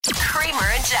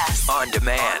On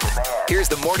demand. Here's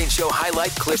the morning show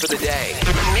highlight clip of the day.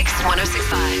 Mix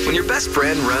 106.5. When your best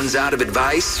friend runs out of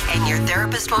advice. And your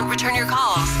therapist won't return your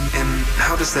calls. And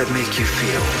how does that make you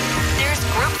feel? There's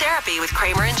group therapy with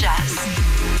Kramer and Jess.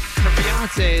 Her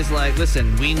fiance is like,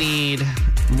 listen, we need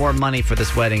more money for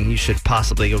this wedding. You should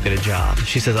possibly go get a job.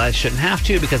 She says, I shouldn't have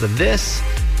to because of this.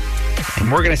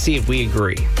 And we're going to see if we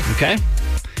agree. Okay?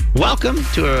 Welcome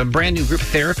to a brand new group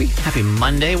therapy. Happy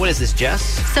Monday. What is this, Jess?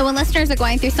 So when listeners are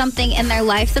going through something in their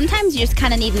life, sometimes you just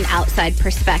kind of need an outside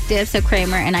perspective. So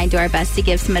Kramer and I do our best to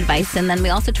give some advice, and then we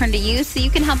also turn to you so you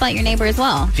can help out your neighbor as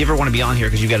well. If you ever want to be on here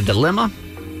because you've got a dilemma,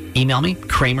 email me,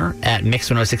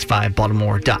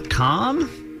 Kramer@mix1065baltimore.com.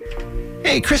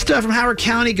 Hey, Krista from Howard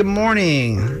County. Good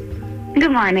morning.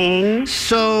 Good morning.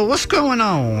 So what's going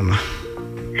on?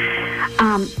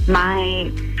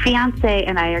 My fiance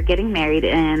and I are getting married,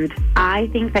 and I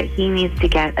think that he needs to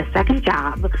get a second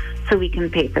job so we can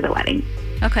pay for the wedding.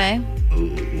 Okay.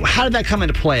 How did that come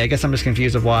into play? I guess I'm just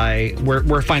confused of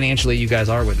where financially you guys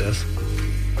are with this.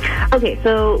 Okay,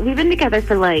 so we've been together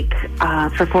for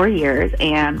for 4 years,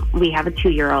 and we have a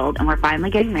 2-year-old, and we're finally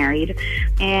getting married.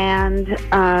 And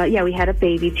we had a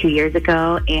baby 2 years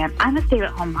ago, and I'm a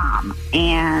stay-at-home mom.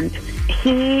 And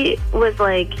he was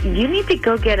like, you need to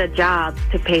go get a job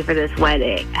to pay for this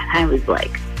wedding. And I was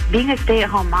like, being a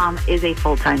stay-at-home mom is a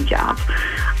full-time job.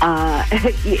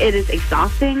 It is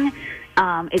exhausting.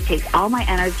 It takes all my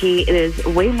energy. It is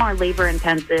way more labor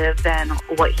intensive than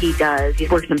what he does. He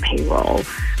works in payroll.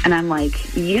 And I'm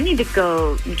like, you need to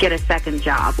go get a second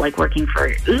job, like working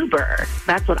for Uber.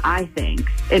 That's what I think,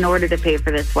 in order to pay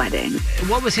for this wedding.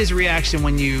 What was his reaction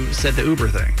when you said the Uber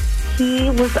thing?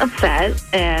 He was upset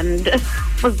and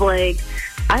was like,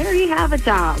 I already have a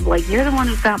job. Like, you're the one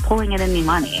who's not pulling in any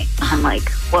money. I'm like,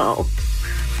 well...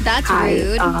 That's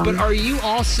rude. But are you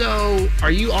also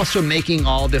making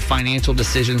all the financial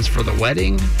decisions for the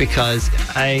wedding? Because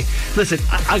I'm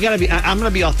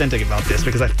gonna be authentic about this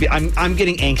because I'm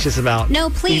getting anxious about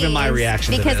even my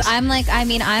reaction because to this. I'm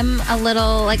a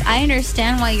little I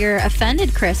understand why you're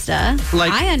offended, Krista.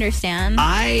 I understand.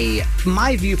 My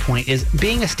viewpoint is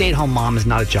being a stay-at-home mom is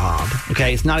not a job.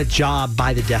 Okay, it's not a job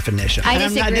by the definition. I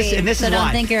disagree. So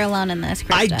don't think you're alone in this,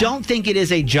 Krista. I don't think it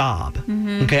is a job.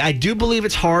 Mm-hmm. Okay, I do believe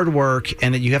it's hard work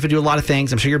and that you have to do a lot of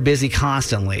things. I'm sure you're busy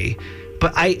constantly,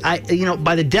 but I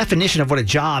by the definition of what a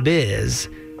job is,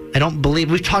 I don't believe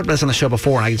we've talked about this on the show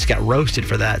before, and I just got roasted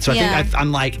for that. So I think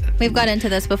I'm like, we've got into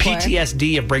this before.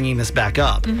 PTSD of bringing this back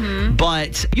up. Mm-hmm.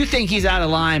 But you think he's out of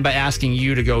line by asking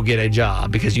you to go get a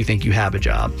job because you think you have a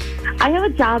job? I have a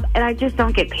job, and I just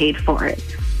don't get paid for it.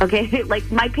 Okay,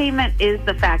 my payment is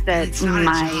the fact that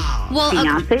my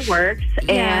fiance works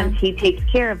and he takes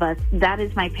care of us. That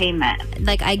is my payment.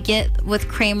 I get with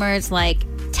Kramer's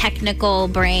technical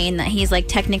brain that he's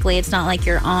technically it's not like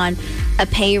you're on a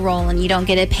payroll and you don't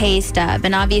get a pay stub.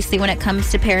 And obviously when it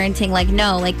comes to parenting,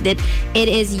 that it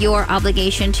is your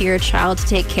obligation to your child to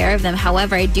take care of them.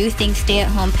 However, I do think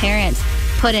stay-at-home parents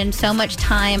put in so much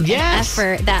time and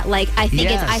effort that I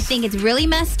think it's really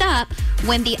messed up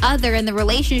when the other in the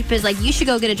relationship is you should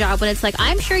go get a job, when it's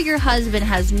I'm sure your husband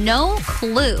has no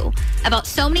clue about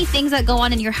so many things that go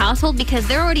on in your household because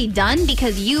they're already done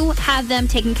because you have them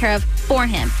taken care of for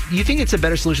him. You think it's a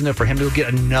better solution though for him to go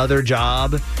get another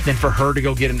job than for her to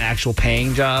go get an actual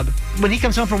paying job? When he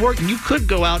comes home from work, you could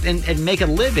go out and make a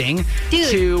living.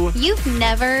 Dude, you've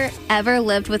never ever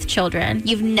lived with children.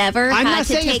 You've never had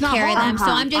to take care of them. So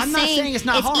I'm just saying it's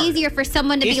easier for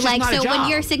someone to be so when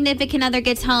your significant other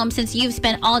gets home, since you've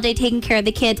spent all day taking care of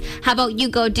the kids, how about you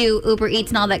go do Uber Eats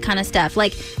and all that kind of stuff?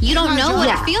 You don't know what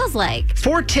it feels like.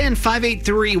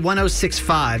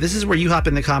 410-583-1065. This is where you hop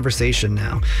in the conversation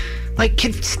now.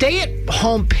 Can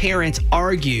stay-at-home parents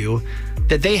argue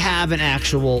that they have an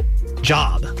actual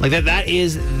job? That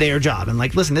is their job. And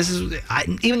listen, this is,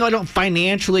 even though I don't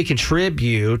financially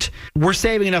contribute, we're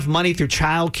saving enough money through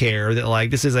childcare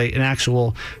that this is an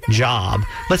actual job.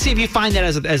 Let's see if you find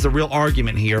that as a real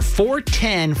argument here.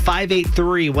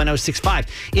 410-583-1065.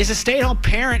 Is a stay-at-home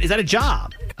parent, is that a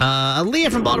job?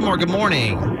 Leah from Baltimore, good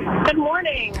morning. Good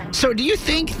morning. So do you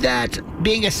think that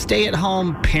being a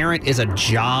stay-at-home parent is a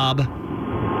job?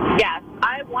 Yes,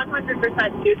 I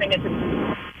 100% do think it's a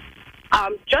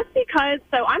just because,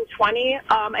 so I'm 20,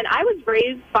 and I was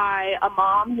raised by a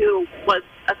mom who was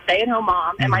a stay-at-home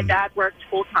mom, and my dad worked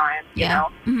full-time, you know?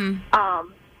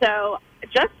 Mm-hmm. So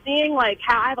just seeing,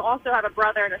 how I also have a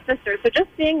brother and a sister, so just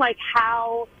seeing,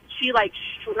 how she,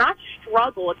 not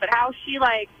struggled, but how she,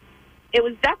 it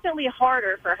was definitely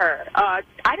harder for her. I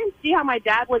didn't see how my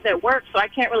dad was at work, so I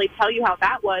can't really tell you how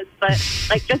that was. But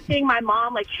like just seeing my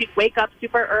mom, like she'd wake up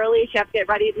super early. She'd have to get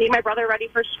ready, need my brother ready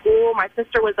for school. My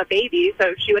sister was a baby,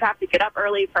 so she would have to get up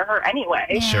early for her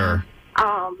anyway. Sure.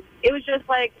 It was just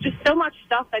so much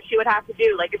stuff that she would have to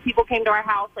do. Like if people came to our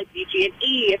house, like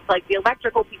BG&E, if like the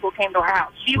electrical people came to our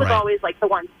house, she was Right. always like the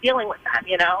one dealing with them,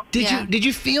 you know? Did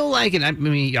you feel like, and I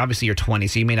mean, obviously you're 20,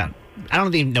 so you may not, I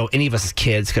don't even know any of us as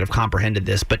kids could have comprehended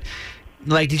this, but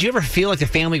like, did you ever feel like the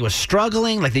family was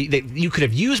struggling? Like you could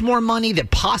have used more money,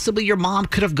 that possibly your mom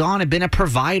could have gone and been a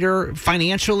provider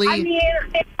financially? I mean,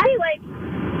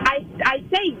 I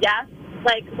say yes.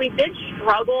 Like, we did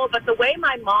struggle, but the way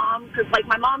my mom, because, like,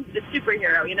 my mom's the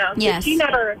superhero, you know? So Yes. she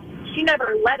never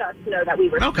let us know that we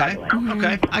were Okay. struggling.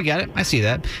 Okay. I get it. I see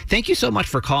that. Thank you so much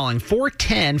for calling.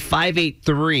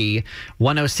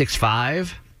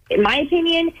 410-583-1065. In my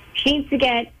opinion, she needs to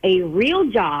get a real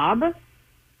job.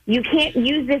 You can't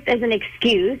use this as an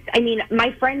excuse. I mean,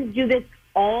 my friends do this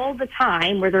all the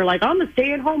time where they're like, I'm a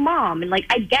stay-at-home mom. And, like,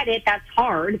 I get it. That's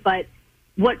hard. But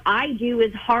what I do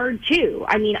is hard, too.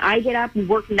 I mean, I get up and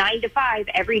work 9 to 5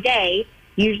 every day.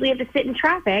 Usually have to sit in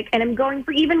traffic, and I'm going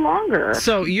for even longer.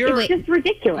 So you're... It's just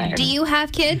ridiculous. Do you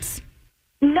have kids?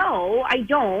 No, I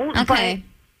don't. Okay.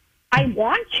 But I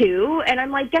want to, and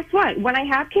I'm like, guess what? When I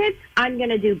have kids, I'm going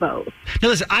to do both. No,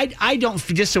 listen, I don't,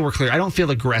 just so we're clear, I don't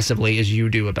feel aggressively as you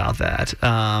do about that.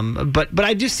 But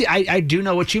I do see, I do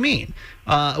know what you mean.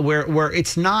 Where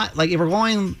it's not, like, if we're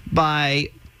going by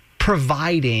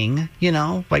providing, you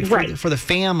know, like for the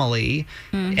family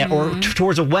or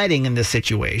towards a wedding in this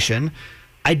situation,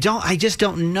 I just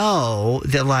don't know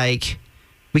that, like,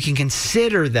 we can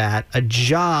consider that a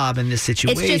job in this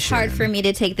situation. It's just hard for me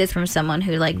to take this from someone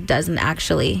who, like, doesn't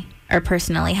actually or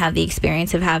personally have the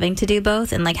experience of having to do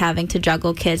both and, like, having to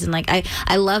juggle kids. And, like, I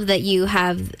love that you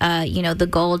have, you know, the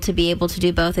goal to be able to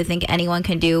do both. I think anyone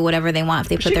can do whatever they want if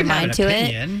they put their mind to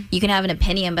it. You can have an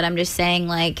opinion, but I'm just saying,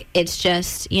 like, it's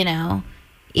just, you know,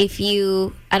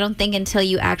 I don't think until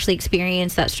you actually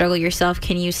experience that struggle yourself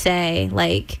can you say,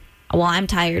 like, well, I'm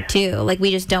tired too. Like,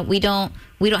 we don't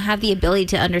have the ability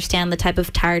to understand the type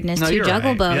of tiredness to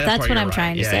juggle both. Yeah, that's what I'm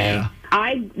trying to say. Yeah.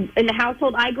 In the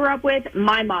household I grew up with,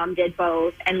 my mom did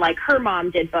both, and, like, her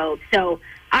mom did both. So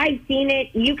I've seen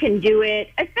it. You can do it,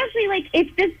 especially, like, if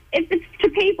it's to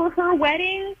pay for her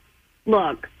wedding.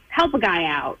 Look, help a guy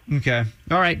out. Okay.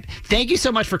 All right. Thank you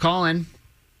so much for calling.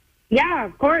 Yeah,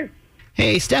 of course.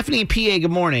 Hey, Stephanie and PA,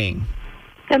 good morning.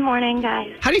 Good morning,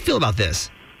 guys. How do you feel about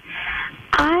this?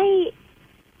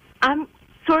 I'm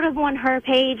sort of on her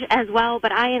page as well,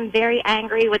 but I am very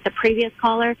angry with the previous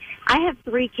caller. I have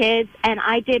 3 kids, and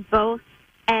I did both,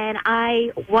 and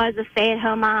I was a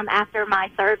stay-at-home mom after my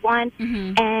 3rd one.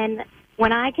 Mm-hmm. And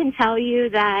when I can tell you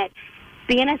that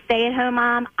being a stay-at-home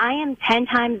mom, I am 10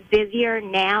 times busier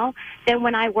now than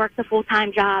when I worked a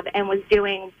full-time job and was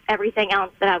doing everything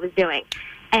else that I was doing.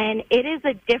 And it is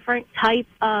a different type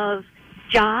of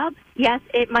job. Yes,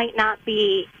 it might not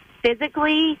be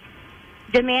physically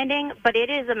demanding, but it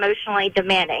is emotionally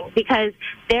demanding because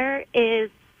there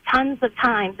is tons of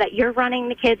times that you're running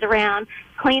the kids around,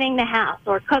 cleaning the house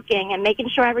or cooking and making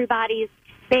sure everybody's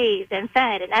bathed and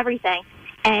fed and everything,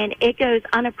 and it goes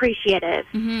unappreciative.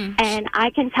 Mm-hmm. And I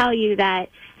can tell you that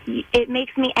it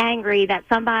makes me angry that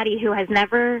somebody who has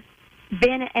never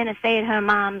been in a stay-at-home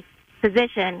mom's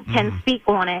position can speak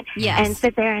on it and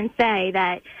sit there and say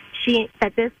that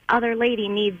this other lady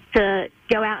needs to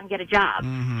go out and get a job.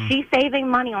 Mm-hmm. She's saving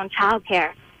money on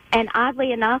childcare. And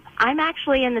oddly enough, I'm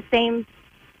actually in the same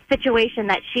situation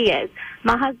that she is.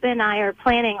 My husband and I are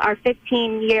planning our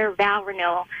 15-year vow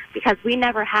renewal because we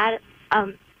never had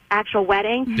an actual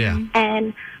wedding. Yeah.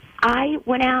 And I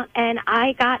went out and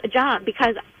I got a job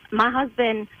because my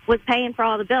husband was paying for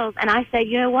all the bills. And I said,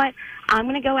 you know what? I'm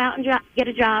going to go out and get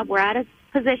a job. We're at a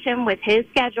position with his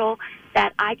schedule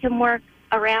that I can work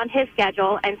around his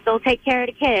schedule and still take care of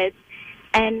the kids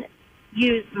and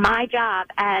use my job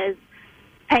as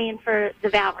paying for the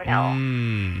vow renewal.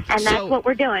 And that's what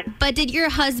we're doing. But did your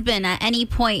husband at any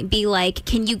point be like,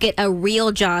 can you get a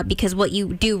real job because what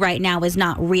you do right now is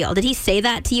not real? Did he say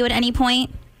that to you at any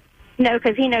point? No,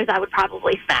 because he knows I would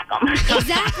probably smack him.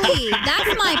 Exactly.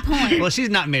 That's my point. Well,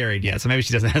 she's not married yet, so maybe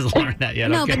she hasn't learned that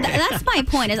yet. No, Okay. but that's my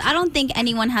point. Is I don't think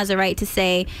anyone has a right to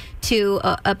say to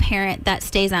a parent that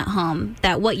stays at home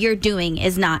that what you're doing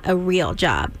is not a real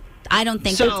job. I don't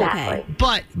think So,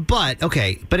 that's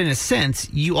okay. But in a sense,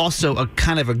 you also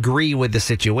kind of agree with the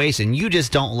situation. You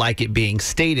just don't like it being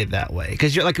stated that way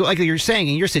because you're like you're saying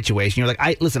in your situation, you're like,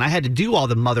 I had to do all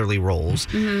the motherly roles,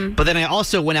 but then I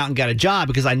also went out and got a job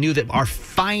because I knew that our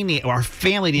family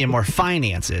needed more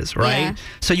finances, right? Yeah.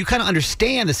 So you kind of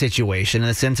understand the situation in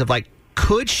the sense of like,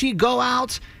 could she go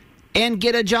out and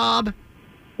get a job?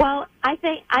 Well, I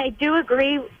think I do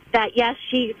agree that, yes,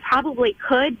 she probably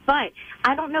could, but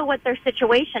I don't know what their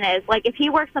situation is. Like, if he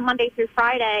works a Monday through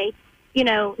Friday,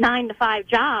 9 to 5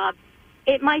 job,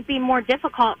 it might be more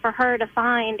difficult for her to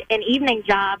find an evening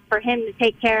job for him to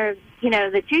take care of,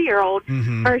 the 2-year-old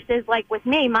versus, like, with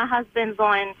me, my husband's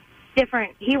on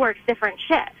he works different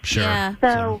shifts. Sure. Yeah.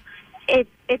 So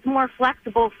it's more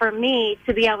flexible for me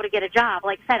to be able to get a job.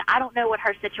 Like I said, I don't know what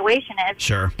her situation is.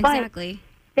 Sure. But Exactly.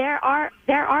 there are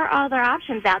other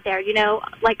options out there.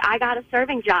 Like I got a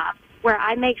serving job where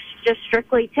I make just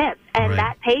strictly tips, and Right.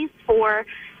 that pays for,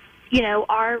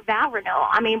 our vow renewal.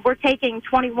 I mean, we're taking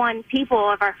 21 people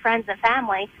of our friends and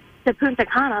family to Punta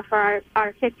Cana for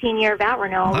our 15-year vow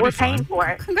renewal. That'd We're be fun. paying for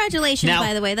it. Congratulations, Now-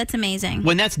 by the way. That's amazing.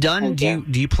 When that's done, do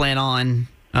you plan on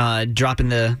dropping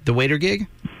the waiter gig?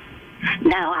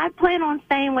 No, I plan on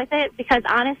staying with it because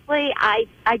honestly, I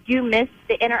do miss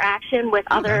the interaction with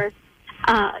other,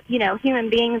 human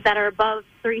beings that are above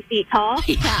 3 feet tall,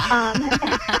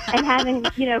 and having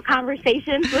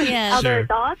conversations with Yeah. other Sure.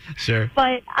 adults. Sure.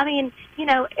 But I mean,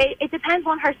 it depends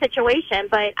on her situation.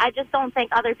 But I just don't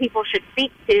think other people should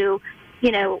speak to,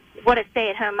 what a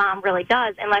stay-at-home mom really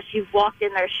does unless you've walked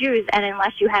in their shoes and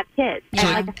unless you have kids. Yeah.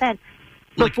 And like I said.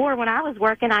 Before, when I was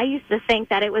working, I used to think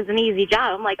that it was an easy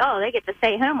job. I'm like, oh, they get to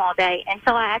stay home all day.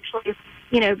 Until I actually,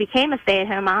 became a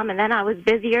stay-at-home mom, and then I was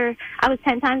busier. I was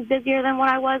 10 times busier than what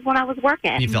I was when I was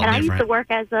working. You felt and I used different. to work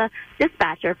as a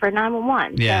dispatcher for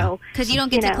 911. Yeah. So, Because you don't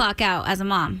get to clock out as a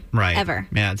mom. Right. Ever.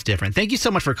 Yeah, it's different. Thank you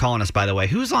so much for calling us, by the way.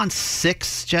 Who's on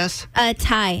 6, Jess?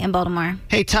 Ty in Baltimore.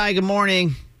 Hey, Ty, good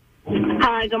morning.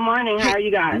 Hi, good morning. How are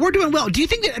you guys? We're doing well. Do you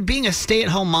think that being a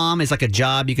stay-at-home mom is like a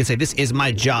job? You can say, this is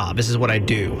my job. This is what I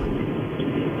do.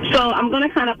 So I'm going to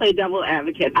kind of play devil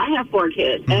advocate. I have 4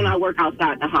 kids, and I work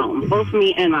outside the home, both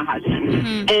me and my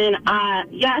husband. And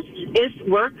yes, it's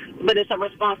work, but it's a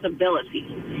responsibility.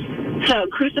 To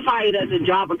crucify it as a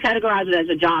job or categorize it as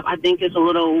a job, I think is a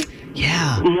little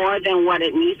more than what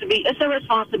it needs to be. It's a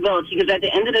responsibility because at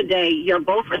the end of the day, you're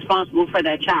both responsible for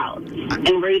that child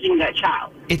and raising that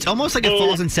child. It's almost like it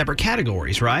falls in separate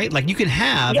categories, right? Like you can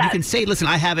say, listen,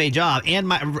 I have a job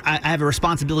and I have a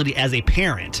responsibility as a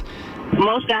parent.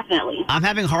 Most definitely. I'm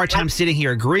having a hard time sitting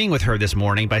here agreeing with her this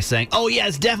morning by saying, oh, yeah,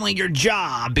 it's definitely your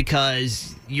job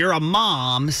because you're a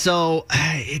mom. So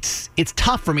it's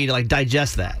tough for me to like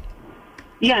digest that.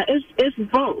 Yeah, it's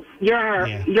both.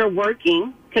 You're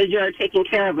working because you're taking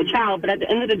care of a child, but at the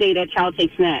end of the day, that child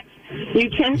takes naps. You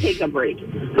can take a break,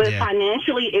 but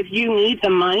financially, if you need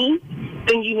the money,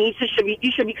 then you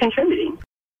should be contributing.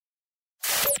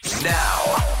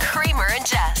 Now, Kramer and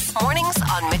Jess. Mornings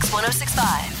on Mix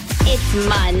 106.5. It's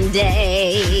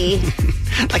Monday.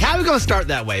 Like, how are we going to start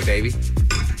that way, baby?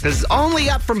 Because it's only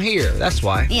up from here. That's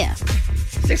why. Yeah.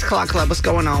 6 o'clock club, what's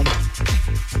going on?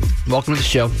 Welcome to the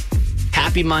show.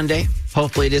 Happy Monday.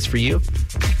 Hopefully it is for you.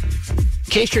 In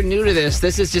case you're new to this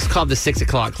is just called the 6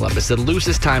 o'clock club. It's the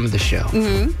loosest time of the show.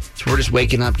 Mm-hmm. So we're just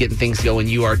waking up, getting things going.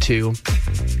 You are too.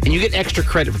 And you get extra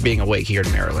credit for being awake here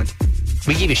in Maryland.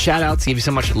 We give you shout outs, give you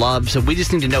so much love. So we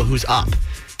just need to know who's up.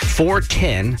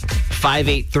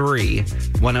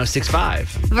 410-583-1065.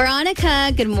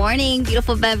 Veronica, good morning.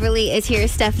 Beautiful Beverly is here.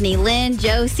 Stephanie Lynn,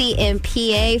 Josie in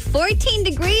PA. 14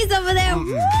 degrees over there.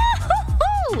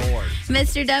 Woo-hoo-hoo.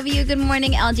 Mr. W, good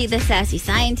morning. LG, the sassy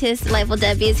scientist. Delightful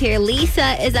Debbie is here.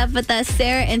 Lisa is up with us.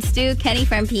 Sarah and Stu. Kenny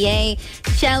from PA.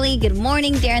 Shelly, good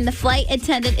morning. Darren, the flight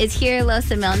attendant, is here.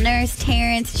 Losa Mel Nurse.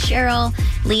 Terrence, Cheryl,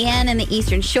 Leanne in the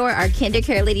Eastern Shore. Our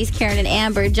kindercare ladies, Karen and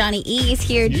Amber. Johnny E is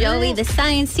here. Joey, the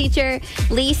science teacher.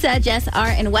 Lisa, Jess R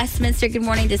in Westminster. Good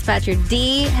morning. Dispatcher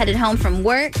D, headed home from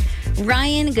work.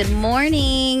 Ryan, good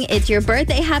morning. It's your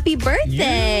birthday. Happy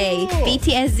birthday.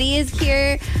 BTSZ is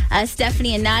here.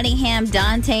 Stephanie in Nottingham.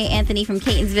 Dante, Anthony from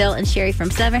Catonsville, and Sherry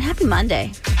from Severn. Happy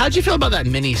Monday. How'd you feel about that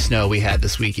mini snow we had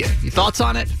this weekend? Your thoughts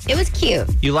on it? It was cute.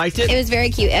 You liked it? It was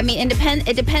very cute. I mean,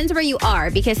 it depends where you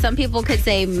are because some people could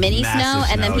say mini Massive snow,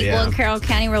 and then snow, people yeah. in Carroll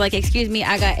County were like, excuse me,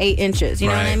 I got 8 inches. You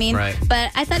know what I mean? Right.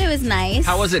 But I thought it was nice.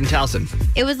 How was it in Towson?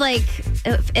 It was like,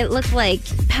 it looked like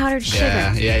powdered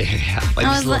sugar. Yeah. Like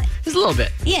I just, was just a little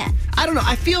bit. Yeah. I don't know.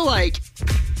 I feel like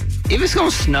if it's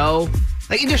going to snow,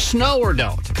 like either snow or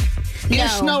don't. Either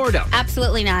snow or don't.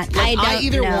 Absolutely not. Like, I don't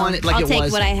either know. want it like I'll it take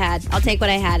was. what I had. I'll take what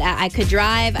I had. I could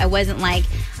drive. I wasn't like,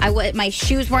 My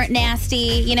shoes weren't nasty.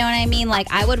 You know what I mean? Like,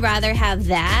 I would rather have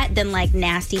that than like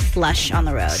nasty slush on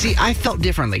the road. See, I felt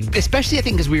differently, especially I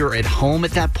think because we were at home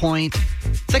at that point.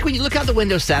 It's like when you look out the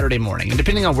window Saturday morning, and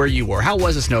depending on where you were. How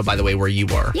was the snow, by the way, where you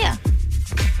were? Yeah.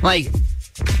 Like,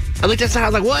 I looked outside, I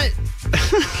was like, what?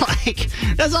 Like,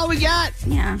 that's all we got?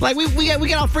 Yeah. Like, we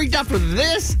got all freaked out for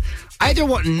this? I either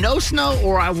want no snow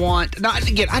or I want... No,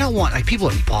 again, I don't want... Like, people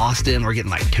in Boston were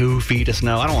getting like 2 feet of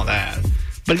snow. I don't want that.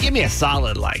 But give me a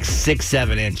solid, like,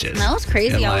 6-7 inches. No, it's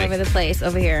crazy all like, over the place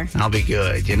over here. I'll be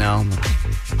good, you know?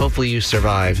 Hopefully you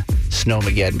survive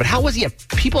Snowmageddon. But how was it?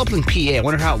 People up in PA, I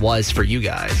wonder how it was for you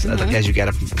guys as you got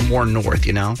up more north,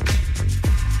 you know?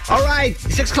 All right,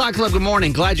 6 o'clock club, good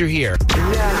morning. Glad you're here.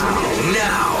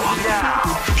 Now.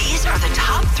 These are the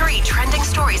top 3 trending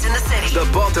stories in the city. The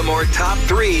Baltimore Top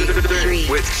 3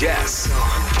 with Jess.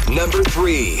 Number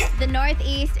 3. The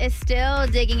Northeast is still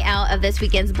digging out of this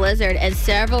weekend's blizzard, and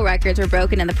several records were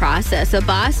broken in the process. So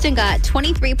Boston got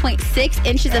 23.6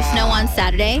 inches of snow on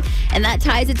Saturday, and that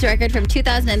ties its record from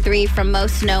 2003 from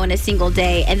most snow in a single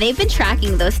day. And they've been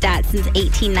tracking those stats since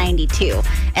 1892.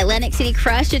 Atlantic City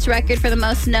crushed its record for the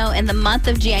most snow in the month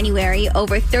of January,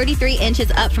 over 33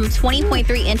 inches, up from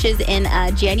 20.3 inches in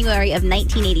January of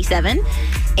 1987.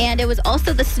 And it was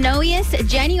also the snowiest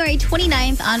January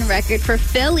 29th on record for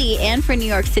Philly and for New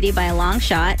York City by a long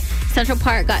shot. Central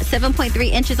Park got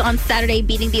 7.3 inches on Saturday,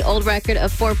 beating the old record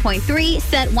of 4.3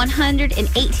 set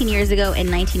 118 years ago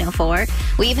in 1904.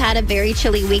 We've had a very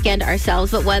chilly weekend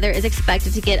ourselves, but weather is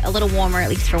expected to get a little warmer, at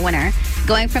least for winter.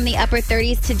 Going from the upper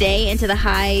 30s today into the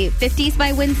high 50s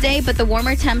by Wednesday, but the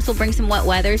warmer temps will bring some wet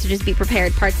weather, so just be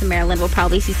prepared. Parts of Maryland will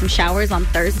probably see some showers on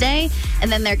Thursday, and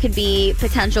then there could be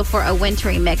potential for a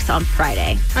wintry mix on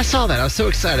Friday. I saw that. I was so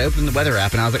excited. I opened the weather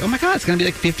app and I was like, oh my God, it's going to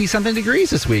be like 50-something degrees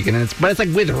this week. And it's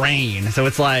like with rain. So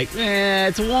it's like,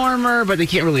 it's warmer, but they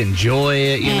can't really enjoy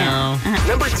it, you know?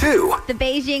 Number 2. The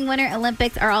Beijing Winter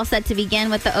Olympics are all set to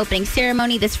begin with the opening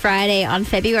ceremony this Friday on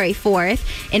February 4th.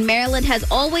 And Maryland has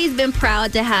always been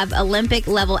proud to have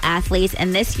Olympic-level athletes,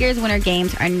 and this year's Winter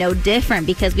Games are no different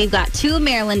because we've got 2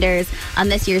 Marylanders on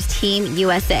this year's Team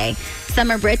USA.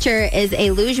 Summer Britcher is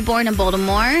a luge born in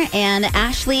Baltimore, and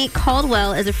Ashley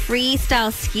Caldwell is a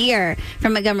freestyle skier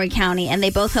from Montgomery County, and they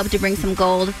both hope to bring some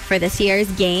gold for this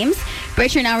year's games.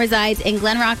 Britcher now resides in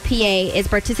Glen Rock, PA, is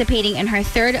participating in her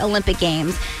 3rd Olympic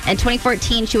Games. In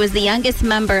 2014, she was the youngest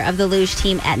member of the luge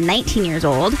team at 19 years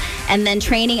old, and then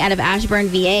training out of Ashburn,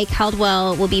 VA,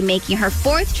 Caldwell will be making her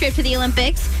 4th trip to the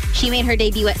Olympics. She made her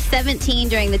debut at 17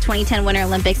 during the 2010 Winter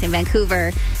Olympics in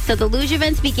Vancouver. So the luge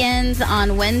events begins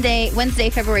on Wednesday,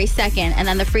 February 2nd, and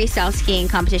then the freestyle skiing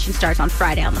competition starts on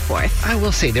Friday on the 4th. I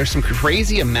will say there's some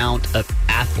crazy amount of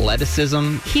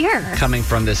athleticism here coming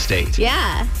from this state.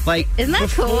 Yeah. Like, isn't that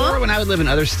before, cool? when I would live in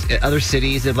other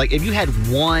cities, if you had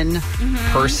one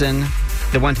person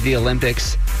that went to the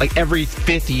Olympics, like every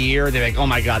 5th year, they're like, oh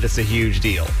my God, that's a huge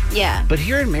deal. Yeah. But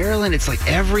here in Maryland, it's like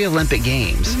every Olympic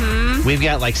Games, we've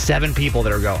got like 7 people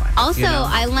that are going. Also, you know?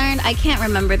 I learned, I can't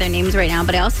remember their names right now,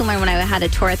 but I also learned when I had a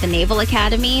tour at the Naval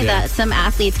Academy that some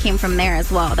athletes came from there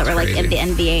as well that were like in the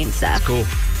NBA and stuff. That's cool.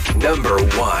 Number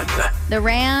 1. The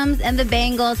Rams and the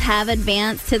Bengals have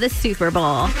advanced to the Super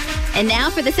Bowl. And now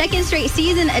for the 2nd straight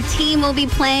season, a team will be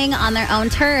playing on their own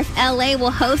turf. LA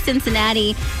will host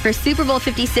Cincinnati for Super Bowl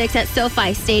 56 at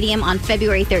SoFi Stadium on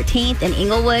February 13th in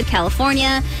Inglewood,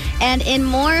 California. And in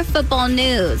more football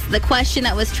news, the question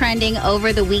that was trending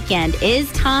over the weekend, is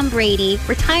Tom Brady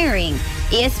retiring?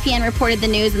 ESPN reported the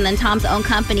news, and then Tom's own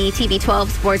company, TB12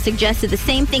 Sports, suggested the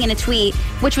same thing in a tweet,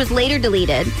 which was later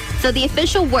deleted. So the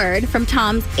official word from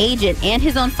Tom's agent and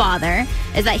his own father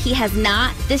is that he has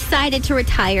not decided to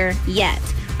retire yet.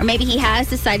 Or maybe he has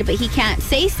decided, but he can't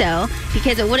say so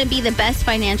because it wouldn't be the best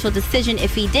financial decision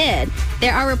if he did.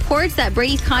 There are reports that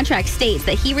Brady's contract states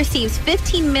that he receives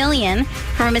 $15 million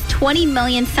from his $20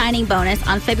 million signing bonus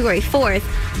on February 4th.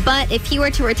 But if he were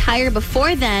to retire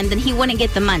before then he wouldn't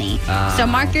get the money. So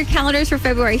mark your calendars for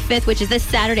February 5th, which is this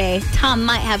Saturday. Tom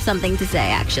might have something to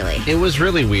say, actually. It was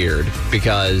really weird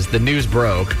because the news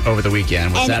broke over the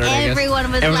weekend. And Saturday,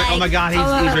 everyone was like, oh my God,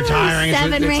 he's retiring.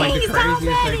 7 it's like rings the craziest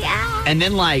already thing. out. And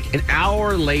then like an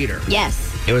hour later,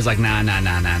 it was like, nah.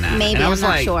 Maybe, and I was I'm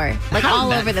not like, sure. Like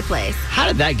all over the place. How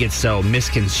did that get so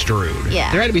misconstrued?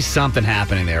 Yeah. There had to be something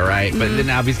happening there, right? But then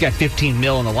now if he's got 15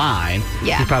 mil on the line,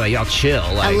 he's probably like, y'all chill.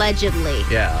 Like, allegedly.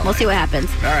 Yeah. We'll see what happens.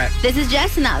 All right. This is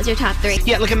Jess, and that was your top 3.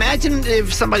 Yeah, like imagine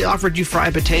if somebody offered you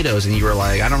fried potatoes and you were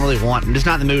like, I don't really want, I'm just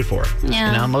not in the mood for it.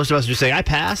 Yeah. You know, most of us would say, I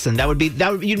pass, and that would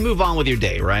you'd move on with your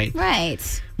day, right?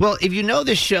 Right. Well, if you know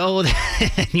the show,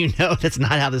 you know that's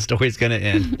not how the story's going to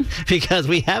end. Because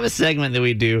we have a segment that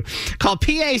we do called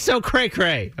PA So Cray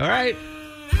Cray. All right?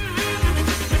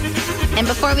 And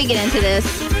before we get into this,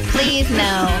 please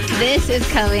know this is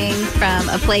coming from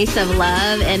a place of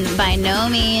love. And by no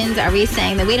means are we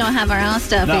saying that we don't have our own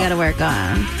stuff we got to work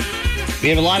on. We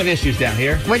have a lot of issues down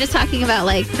here. We're just talking about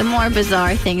like the more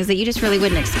bizarre things that you just really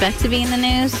wouldn't expect to be in the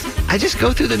news. I just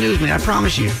go through the news, man. I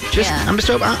promise you.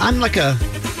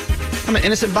 I'm an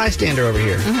innocent bystander over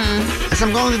here. Mm-hmm. As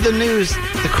I'm going through the news,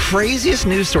 the craziest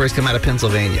news stories come out of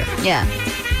Pennsylvania. Yeah.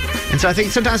 And so I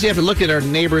think sometimes we have to look at our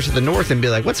neighbors to the north and be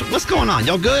like, what's going on?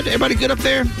 Y'all good? Everybody good up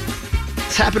there?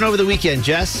 It's happened over the weekend,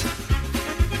 Jess.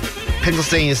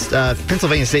 Pennsylvania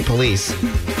State Police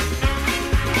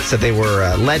said they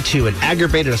were led to an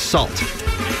aggravated assault.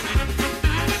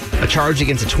 A charge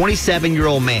against a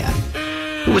 27-year-old man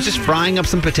who was just frying up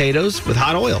some potatoes with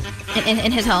hot oil.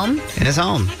 In his home? In his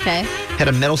home. Okay. Had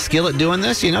a metal skillet doing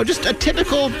this, just a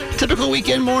typical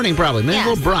weekend morning probably. Maybe a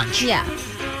little brunch. Yeah.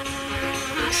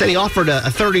 Said he offered a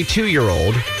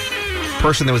 32-year-old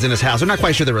person that was in his house. We're not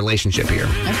quite sure the relationship here.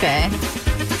 Okay.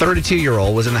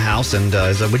 32-year-old was in the house and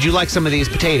said, would you like some of these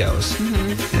potatoes?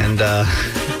 Mm-hmm. And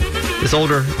this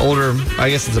older, I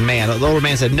guess it's a man. The older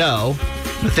man said, no,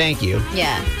 but thank you.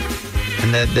 Yeah.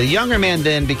 And the younger man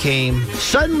then became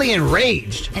suddenly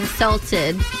enraged.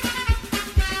 Insulted.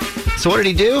 So what did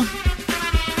he do?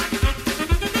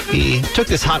 He took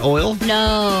this hot oil.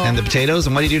 No. And the potatoes.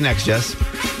 And what did he do next, Jess?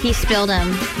 He spilled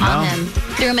them on him.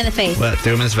 Threw him in the face. Well,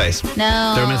 threw him in his face.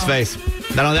 No. Threw him in his face.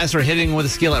 Not only that, started hitting him with a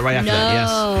skillet right after that.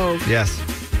 Yes. Yes.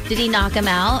 Did he knock him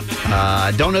out?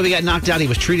 Don't know if he got knocked out. He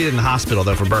was treated in the hospital,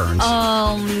 though, for burns.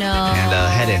 Oh, no. And a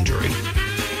head injury.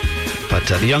 But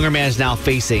the younger man is now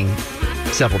facing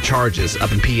several charges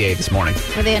up in PA this morning.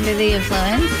 Were they under the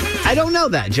influence? I don't know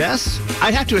that, Jess.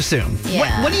 I'd have to assume.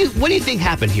 Yeah. What do you think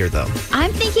happened here, though?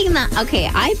 I'm thinking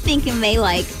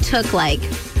they took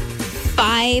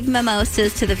 5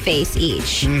 mimosas to the face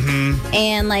each. Mm-hmm.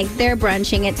 And they're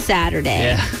brunching. It's Saturday.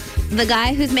 Yeah. The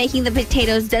guy who's making the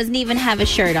potatoes doesn't even have a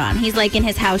shirt on. He's in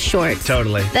his house shorts.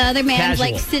 Totally. The other man's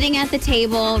Casual. sitting at the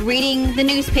table reading the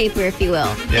newspaper, if you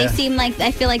will. Yeah. They seem I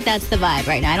feel like that's the vibe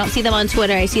right now. I don't see them on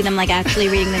Twitter. I see them actually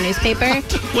reading the newspaper.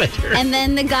 Twitter. And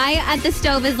then the guy at the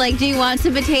stove is do you want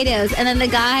some potatoes? And then the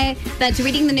guy that's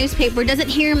reading the newspaper doesn't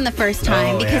hear him the first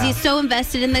time because he's so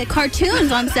invested in the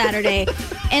cartoons on Saturday.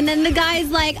 And then the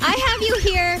guy's I have you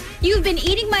here. You've been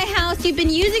eating my house. You've been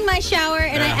using my shower.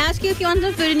 And I ask you if you want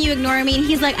some food and you ignore me. And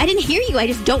he's I didn't hear you. I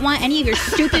just don't want any of your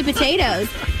stupid potatoes.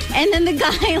 And then the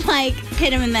guy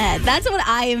hit him in the head. That's what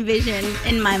I envision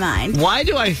in my mind. Why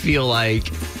do I feel like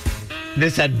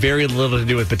this had very little to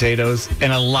do with potatoes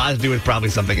and a lot to do with probably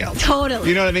something else? Totally.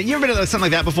 You know what I mean? You ever been in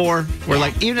something like that before?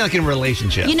 Where even in a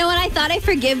relationship. You know what? I thought I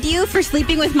forgave you for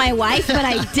sleeping with my wife, but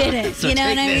I didn't. So you know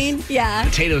what I mean? Yeah.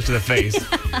 Potatoes to the face.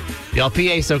 Y'all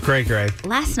PA so cray cray.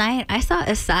 Last night, I saw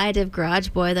a side of Garage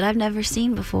Boy that I've never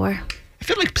seen before. I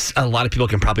feel like a lot of people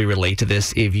can probably relate to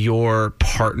this if your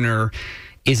partner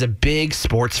is a big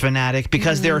sports fanatic,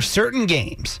 because there are certain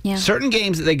games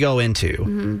that they go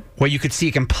into where you could see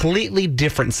a completely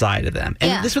different side of them.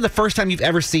 And this was the first time you've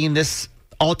ever seen this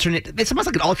it's almost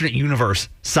like an alternate universe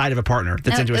side of a partner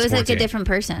that's into a sports game. It was a different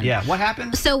person. Yeah. What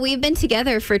happened? So we've been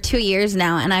together for 2 years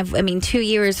now, and 2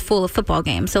 years full of football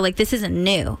games. So this isn't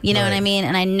new. You know what I mean?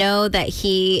 And I know that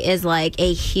he is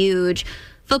a huge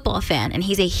football fan, and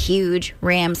he's a huge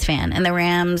Rams fan, and the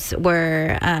Rams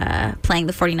were playing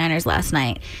the 49ers last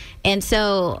night. And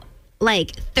so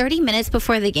 30 minutes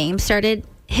before the game started,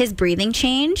 his breathing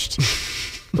changed.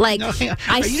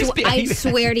 I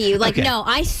swear to you, okay. No,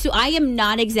 I am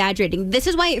not exaggerating. This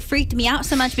is why it freaked me out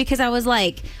so much, because I was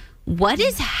what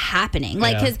is happening?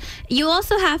 Because you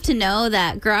also have to know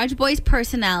that Garage Boy's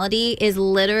personality is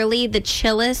literally the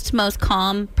chillest, most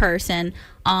calm person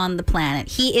on the planet.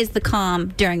 He is the calm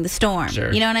during the storm.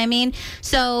 Sure. You know what I mean?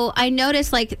 So I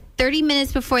noticed 30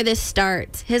 minutes before this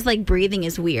starts, his breathing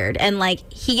is weird, and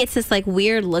he gets this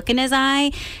weird look in his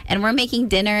eye, and we're making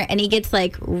dinner, and he gets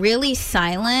really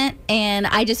silent, and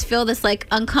I just feel this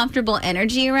uncomfortable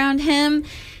energy around him.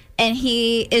 And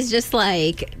he is just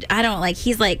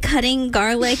he's cutting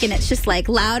garlic, and it's just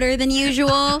louder than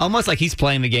usual. Almost like he's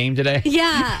playing the game today.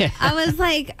 Yeah. I was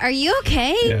are you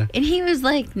okay? Yeah. And he was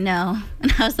no.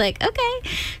 And I was okay.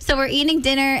 So we're eating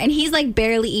dinner, and he's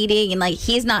barely eating, and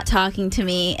he's not talking to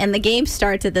me. And the game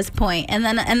starts at this point. And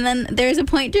then there's a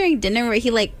point during dinner where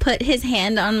he put his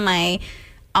hand on my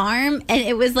arm, and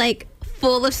it was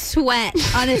full of sweat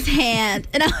on his hand.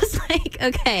 And I was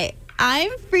okay.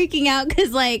 I'm freaking out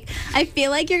because, like, I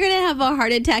feel like you're going to have a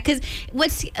heart attack because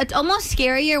it's almost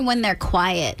scarier when they're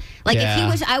quiet. Like, if he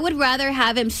was, I would rather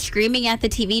have him screaming at the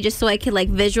TV just so I could, like,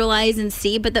 visualize and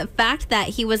see. But the fact that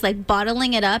he was, like,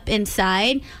 bottling it up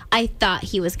inside, I thought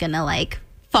he was going to, like,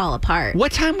 fall apart.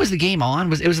 What time was the game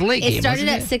on? It was a late game. It started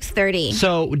at 6:30.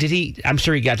 So did he? I'm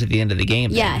sure he got to the end of the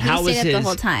game. Yeah, then. he stayed up the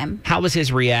whole time. How was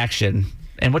his reaction?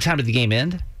 And what time did the game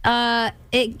end?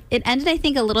 It ended, I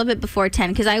think, a little bit before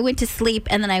 10 because I went to sleep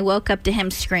and then I woke up to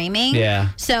him screaming. Yeah.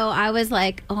 So I was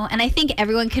like, oh, and I think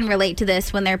everyone can relate to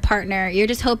this when their partner, you're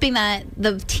just hoping that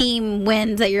the team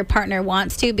wins that your partner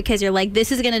wants to because you're like, this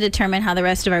is going to determine how the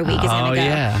rest of our week is going to go.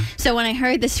 Yeah. So when I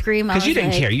heard the scream, I was because you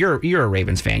didn't like, care. You're a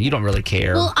Ravens fan. You don't really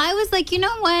care. Well, I was like, you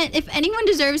know what? If anyone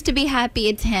deserves to be happy,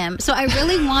 it's him. So I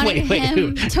really wanted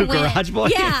him to win. Garage Boy?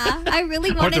 Yeah, I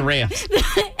really wanted Or the Rams.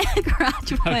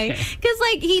 Garage Boy. Because,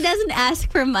 like, he doesn't ask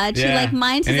for much. Yeah. He, like,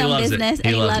 minds his own business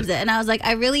and he loves it. it. And I was like,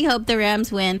 I really hope the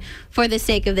Rams win for the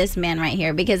sake of this man right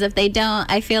here. Because if they don't,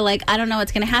 I feel like I don't know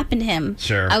what's going to happen to him.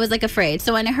 Sure. I was, like, afraid.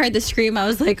 So when I heard the scream, I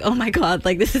was like, oh, my God.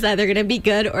 Like, this is either going to be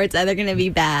good or it's either going to be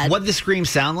bad. What did the scream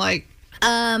sound like?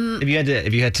 If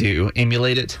you had to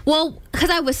emulate it. Well,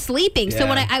 because I was sleeping. So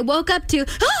when I woke up to,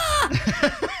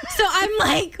 so I'm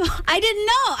like, I didn't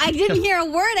know. I didn't hear a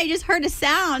word. I just heard a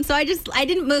sound. So I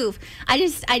didn't move. I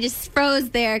just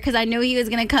froze there because I knew he was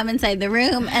going to come inside the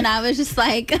room. And I was just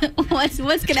like, what's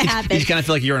going to happen? You just kind of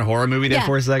feel like you're in a horror movie there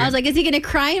for a second. I was like, is he going to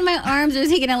cry in my arms or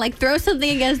is he going to like throw something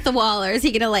against the wall or is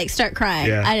he going to like start crying?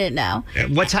 Yeah. I didn't know.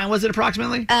 What time was it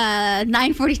approximately?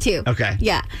 9:42. Okay.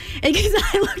 Yeah. Because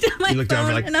I looked at my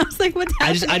phone like, and I was like, what's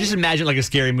happening? I just imagine like a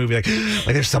scary movie, like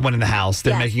there's someone in the house,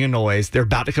 they're making a noise, they're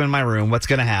about to come in my room, what's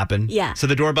going to happen? Yeah. So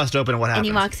the door busts open and what happens?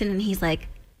 And he walks in and he's like,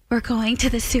 we're going to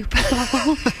the Super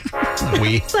Bowl.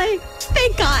 It's like,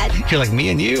 thank God. You're like, me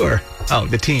and you, or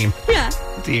the team? Yeah.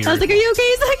 Team. I was like, are you okay?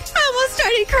 He's like, I almost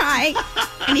started crying.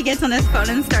 And he gets on his phone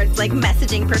and starts like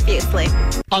messaging profusely.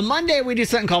 On Monday, we do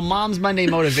something called Mom's Monday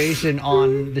Motivation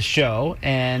on the show,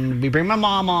 and we bring my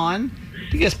mom on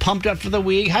to get us pumped up for the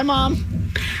week. Hi,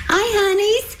 Mom. Hi,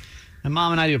 honeys. And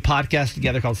Mom and I do a podcast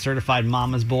together called Certified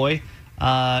Mama's Boy.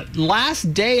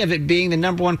 Last day of it being the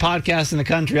 #1 podcast in the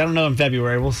country. I don't know in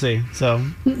February. We'll see. So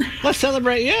let's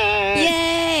celebrate. Yay!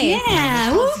 Yay!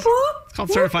 Yeah. Whoop, whoop. It's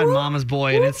called Certified Mama's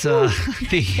Boy, and it's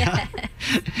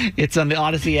it's on the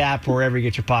Odyssey app or wherever you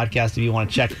get your podcast if you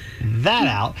want to check that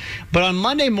out. But on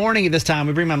Monday morning at this time,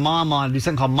 we bring my mom on to do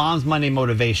something called Mom's Monday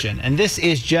Motivation. And this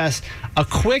is just a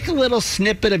quick little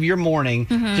snippet of your morning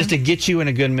just to get you in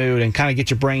a good mood and kind of get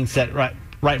your brain set right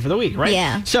for the week, right?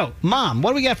 Yeah. So, Mom,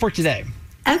 what do we got for today?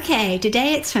 Okay,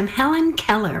 today it's from Helen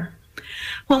Keller.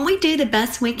 When we do the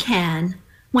best we can,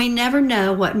 we never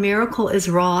know what miracle is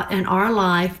wrought in our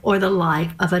life or the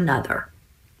life of another.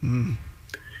 And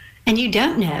you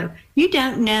don't know. You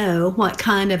don't know what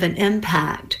kind of an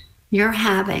impact you're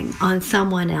having on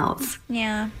someone else.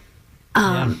 Yeah.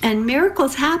 And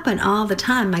miracles happen all the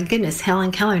time. My goodness,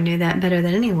 Helen Keller knew that better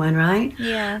than anyone, right?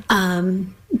 Yeah.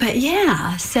 But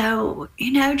yeah, so,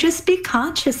 just be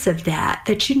conscious of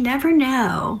that you never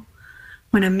know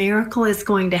when a miracle is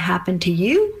going to happen to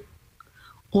you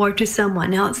or to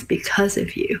someone else because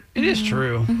of you. It is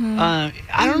true. I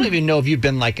don't even know if you've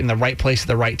been like in the right place at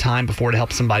the right time before to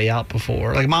help somebody out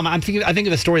before. Like, Mom, I think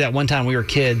of the story that one time we were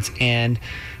kids and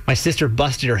my sister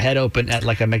busted her head open at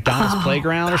like a McDonald's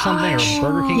playground or something, or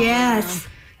Burger King. Yes.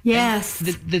 Yes.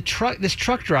 This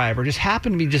truck driver just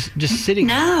happened to be just sitting.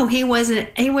 No, he wasn't.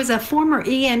 He was a former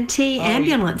EMT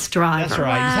ambulance driver. That's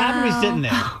right. He just happened to be sitting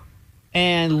there.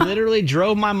 And literally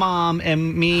drove my mom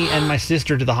and me and my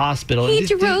sister to the hospital. He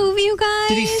drove you guys?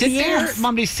 Did he sit Yes. there?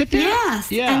 Mom, did he sit there?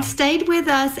 Yes. Yeah. And stayed with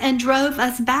us and drove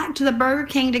us back to the Burger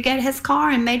King to get his car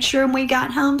and made sure we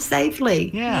got home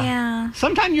safely. Yeah. Yeah.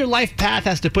 Sometimes your life path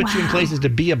has to put you in places to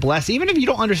be a blessing, even if you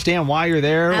don't understand why you're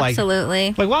there.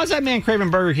 Absolutely. Like why was that man craving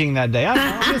Burger King that day? I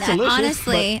don't know. It's delicious.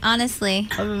 Honestly.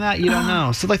 Other than that, you don't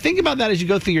know. So, like, think about that as you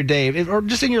go through your day, or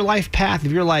just in your life path.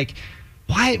 If you're like,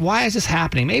 why is this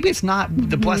happening? Maybe it's not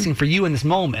the blessing for you in this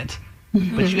moment,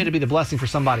 but you get to be the blessing for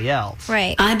somebody else.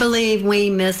 Right. I believe we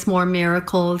miss more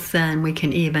miracles than we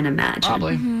can even imagine.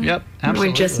 Probably. Yep. Absolutely.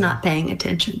 We're just not paying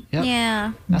attention. Yep.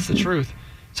 Yeah. That's the truth.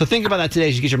 So think about that today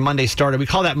as you get your Monday started. We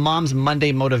call that Mom's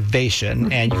Monday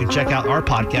Motivation, and you can check out our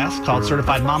podcast called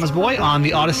Certified Mama's Boy on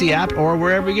the Odyssey app or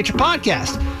wherever you get your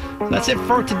podcast. That's it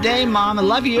for today, Mom. I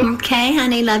love you. Okay,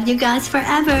 honey. Love you guys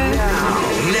forever.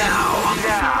 Now.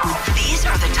 These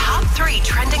are the top 3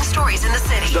 trending stories in the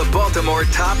city. The Baltimore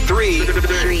Top 3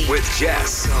 with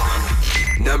Jess.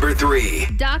 Number 3.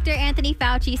 Dr. Anthony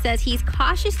Fauci says he's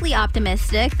cautiously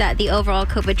optimistic that the overall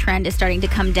COVID trend is starting to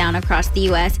come down across the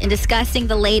U.S. in discussing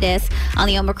the latest on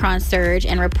the Omicron surge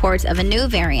and reports of a new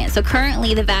variant. So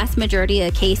currently, the vast majority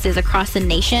of cases across the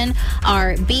nation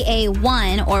are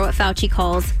BA1, or what Fauci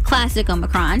calls classic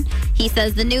Omicron. He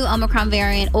says the new Omicron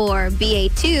variant, or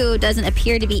BA2, doesn't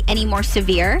appear to be any more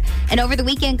severe. And over the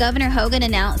weekend, Governor Hogan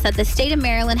announced that the state of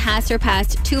Maryland has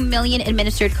surpassed 2 million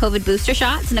administered COVID booster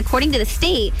shots. And according to the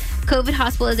state, COVID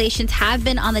hospitalizations have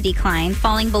been on the decline,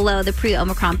 falling below the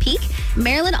pre-Omicron peak.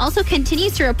 Maryland also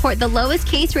continues to report the lowest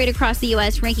case rate across the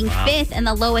U.S., ranking 5th in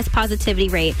the lowest positivity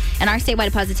rate. And our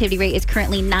statewide positivity rate is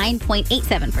currently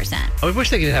 9.87%. I wish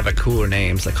they could have a cooler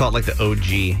names. Like call it like the OG.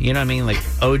 You know what I mean? Like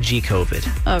OG COVID.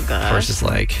 Oh, gosh. Versus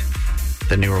like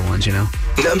the newer ones, you know?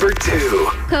 Number 2.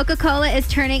 Coca-Cola is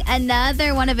turning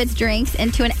another one of its drinks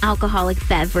into an alcoholic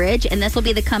beverage, and this will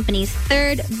be the company's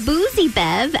third boozy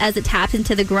bev as it taps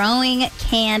into the growing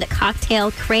canned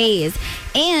cocktail craze.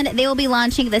 And they will be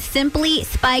launching the Simply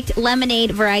Spiked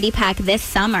Lemonade variety pack this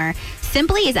summer.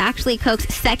 Simply is actually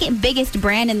Coke's second biggest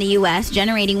brand in the U.S.,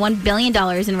 generating $1 billion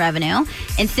in revenue.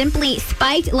 And Simply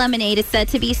Spiked Lemonade is said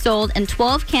to be sold in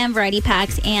 12-can variety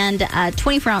packs and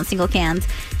 24-ounce single cans.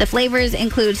 The flavors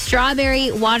include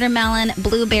strawberry, watermelon,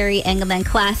 blueberry, and then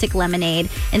classic lemonade.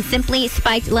 And Simply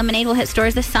Spiked Lemonade will hit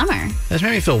stores this summer. That's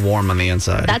made me feel warm on the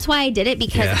inside. That's why I did it,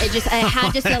 because I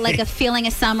had just a feeling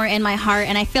of summer in my heart,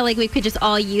 and I feel like we could just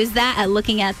all use that at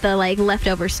looking at the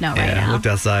leftover snow right now. I looked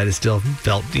outside. It still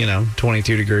felt,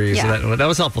 22 degrees. Yeah. So that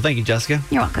was helpful. Thank you, Jessica.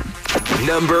 You're welcome.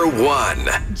 Number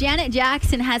 1. Janet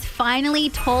Jackson has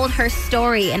finally told her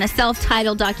story in a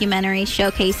self-titled documentary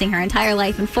showcasing her entire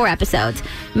life in 4 episodes.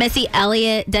 Missy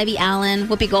Elliott, Debbie Allen,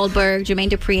 Whoopi Goldberg,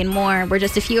 Jermaine Dupri, and more were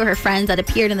just a few of her friends that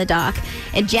appeared in the doc.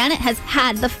 And Janet has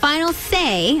had the final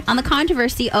say on the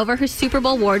controversy over her Super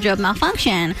Bowl wardrobe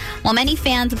malfunction. While many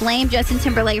fans blame Justin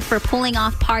Timberlake for pulling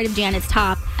off part of Janet's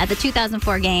top at the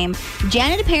 2004 game,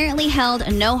 Janet apparently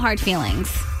held no hard feelings.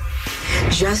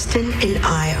 Justin and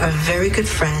I are very good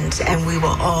friends, and we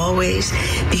will always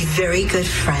be very good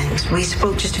friends. We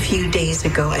spoke just a few days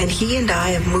ago, and he and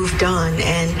I have moved on,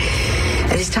 and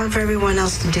it's time for everyone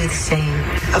else to do the same.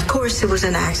 Of course, it was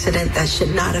an accident that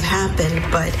should not have happened,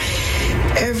 but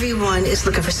everyone is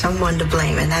looking for someone to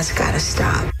blame, and that's got to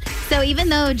stop. So even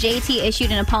though JT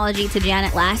issued an apology to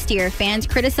Janet last year, fans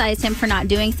criticized him for not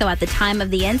doing so at the time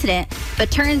of the incident.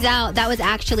 But turns out that was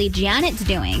actually Janet's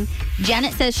doing.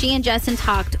 Janet says she and Justin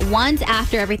talked once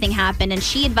after everything happened, and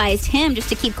she advised him just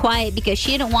to keep quiet because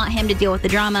she didn't want him to deal with the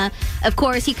drama. Of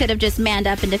course, he could have just manned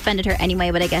up and defended her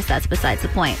anyway, but I guess that's besides the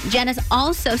point. Janet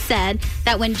also said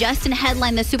that when Justin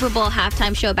headlined the Super Bowl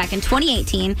halftime show back in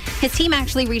 2018, his team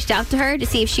actually reached out to her to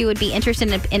see if she would be interested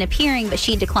in appearing, but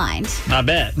she declined. I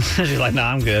bet. She's like, no,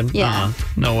 I'm good. Yeah.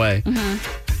 No way.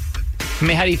 I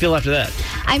mean, how do you feel after that?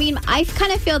 I mean, I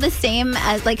kind of feel the same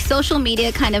as social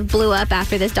media kind of blew up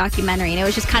after this documentary, and it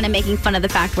was just kind of making fun of the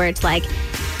fact where it's like,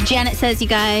 Janet says, you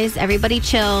guys, everybody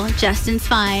chill, Justin's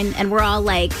fine, and we're all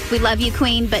like, we love you,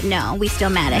 Queen, but no, we still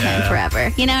mad at him forever.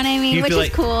 You know what I mean? Which is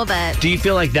cool, but... Do you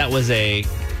feel like that was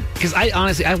because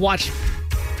I watched...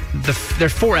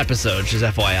 There's 4 episodes, just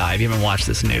FYI, if you haven't watched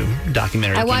this new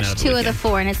documentary. I watched 2 of the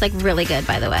 4, and it's really good,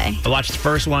 by the way. I watched the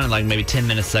first one and maybe 10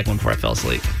 minutes, the second one before I fell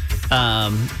asleep.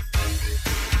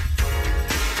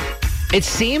 It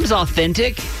seems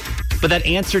authentic, but that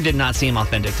answer did not seem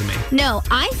authentic to me. No,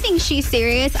 I think she's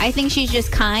serious. I think she's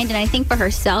just kind, and I think for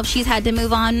herself, she's had to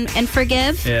move on and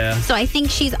forgive. Yeah. So I think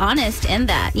she's honest in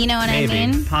that. You know what I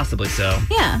mean? Possibly so.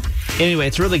 Yeah. Anyway,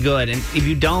 it's really good, and if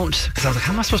you don't, because I was like,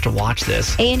 how am I supposed to watch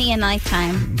this? A&E and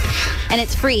Lifetime. And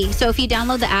it's free. So if you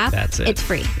download the app, it's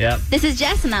free. Yep. This is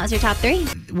Jess, and that was your top 3.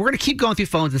 We're going to keep going through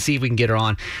phones and see if we can get her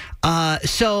on.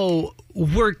 So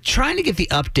we're trying to get the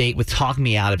update with Talk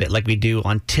Me Out of It like we do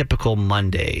on typical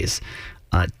Mondays.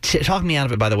 Talk Me Out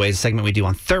of It, by the way, is a segment we do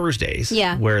on Thursdays.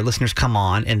 Yeah. Where listeners come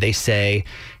on and they say,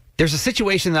 there's a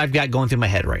situation that I've got going through my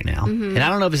head right now. And I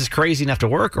don't know if this is crazy enough to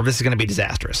work or if this is going to be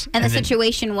disastrous. And the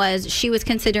situation was she was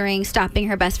considering stopping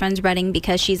her best friend's wedding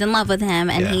because she's in love with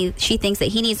him, and she thinks that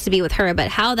he needs to be with her. But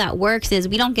how that works is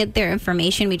we don't get their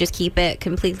information. We just keep it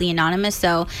completely anonymous.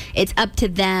 So it's up to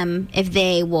them if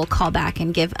they will call back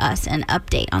and give us an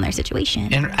update on their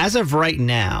situation. And as of right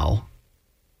now,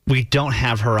 we don't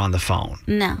have her on the phone.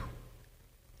 No.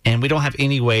 And we don't have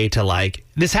any way to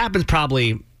this happens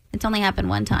probably... It's only happened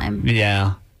one time.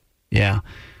 Yeah. We're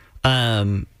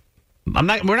not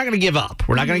going to give up.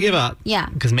 We're not going to give up. Yeah.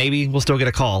 Because maybe we'll still get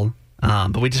a call.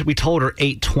 But we told her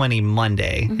 8:20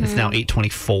 Monday. It's now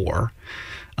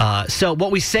 8:24. So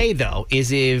what we say though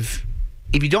is if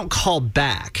you don't call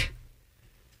back,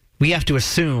 we have to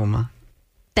assume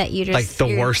that you just like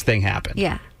the worst thing happened.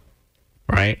 Yeah.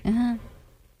 Right? Uh-huh.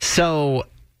 So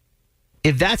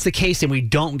if that's the case and we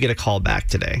don't get a call back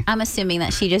today, I'm assuming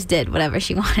that she just did whatever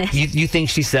she wanted. you think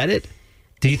she said it?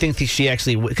 Do you think that she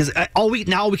actually, because all we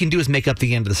can do is make up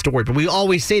the end of the story, but we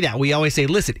always say that. We always say,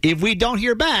 listen, if we don't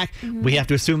hear back, we have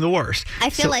to assume the worst.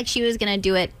 I feel like she was going to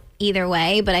do it either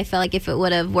way, but I feel like if it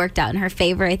would have worked out in her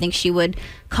favor, I think she would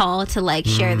call to like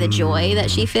share the joy that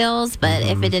she feels. But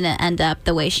if it didn't end up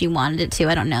the way she wanted it to,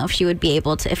 I don't know if she would be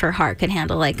able to, if her heart could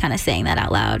handle like kind of saying that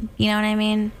out loud. You know what I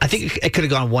mean? I think it could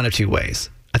have gone one of two ways.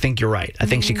 I think you're right. I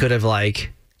think she could have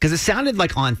because it sounded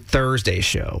like on Thursday's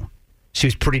show, she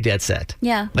was pretty dead set.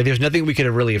 Yeah. Like there's nothing we could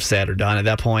have really have said or done at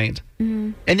that point.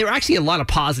 And there were actually a lot of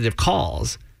positive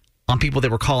calls on people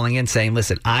that were calling in saying,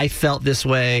 listen, I felt this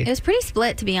way. It was pretty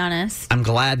split, to be honest. I'm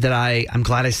glad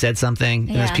I said something.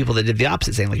 And there's people that did the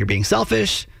opposite, saying like, you're being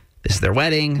selfish. This is their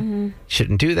wedding.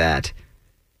 Shouldn't do that.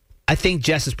 I think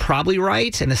Jess is probably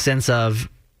right in the sense of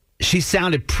she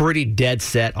sounded pretty dead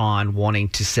set on wanting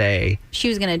to say she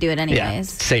was going to do it anyways.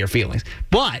 Say her feelings.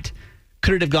 But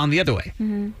could it have gone the other way?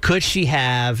 Could she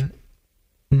have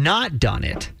not done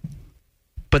it,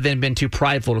 but then been too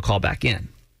prideful to call back in?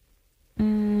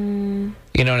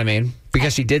 You know what I mean?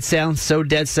 Because she did sound so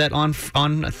dead set on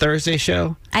a Thursday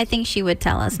show. I think she would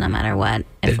tell us no matter what.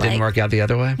 It didn't work out the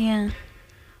other way? Yeah.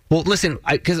 Well, listen,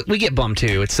 because we get bummed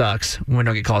too. It sucks when we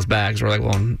don't get calls back. We're like,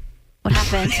 well, what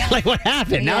happened? What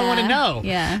happened? Now I want to know.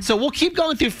 Yeah. So we'll keep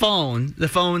going through the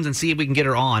phones and see if we can get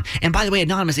her on. And by the way,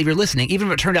 Anonymous, if you're listening, even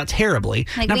if it turned out terribly,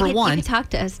 number one, you could talk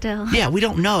to us still. Yeah, we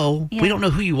don't know. Yeah. We don't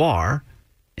know who you are.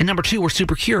 And number two, we're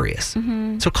super curious.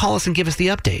 So call us and give us the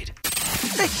update.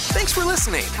 Hey, thanks for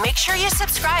listening. Make sure you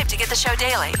subscribe to get the show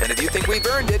daily. And if you think we've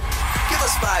earned it, give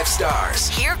us 5 stars.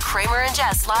 Hear Kramer and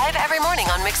Jess live every morning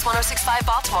on Mix 106.5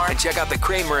 Baltimore. And check out the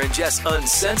Kramer and Jess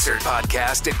Uncensored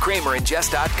podcast at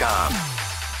kramerandjess.com.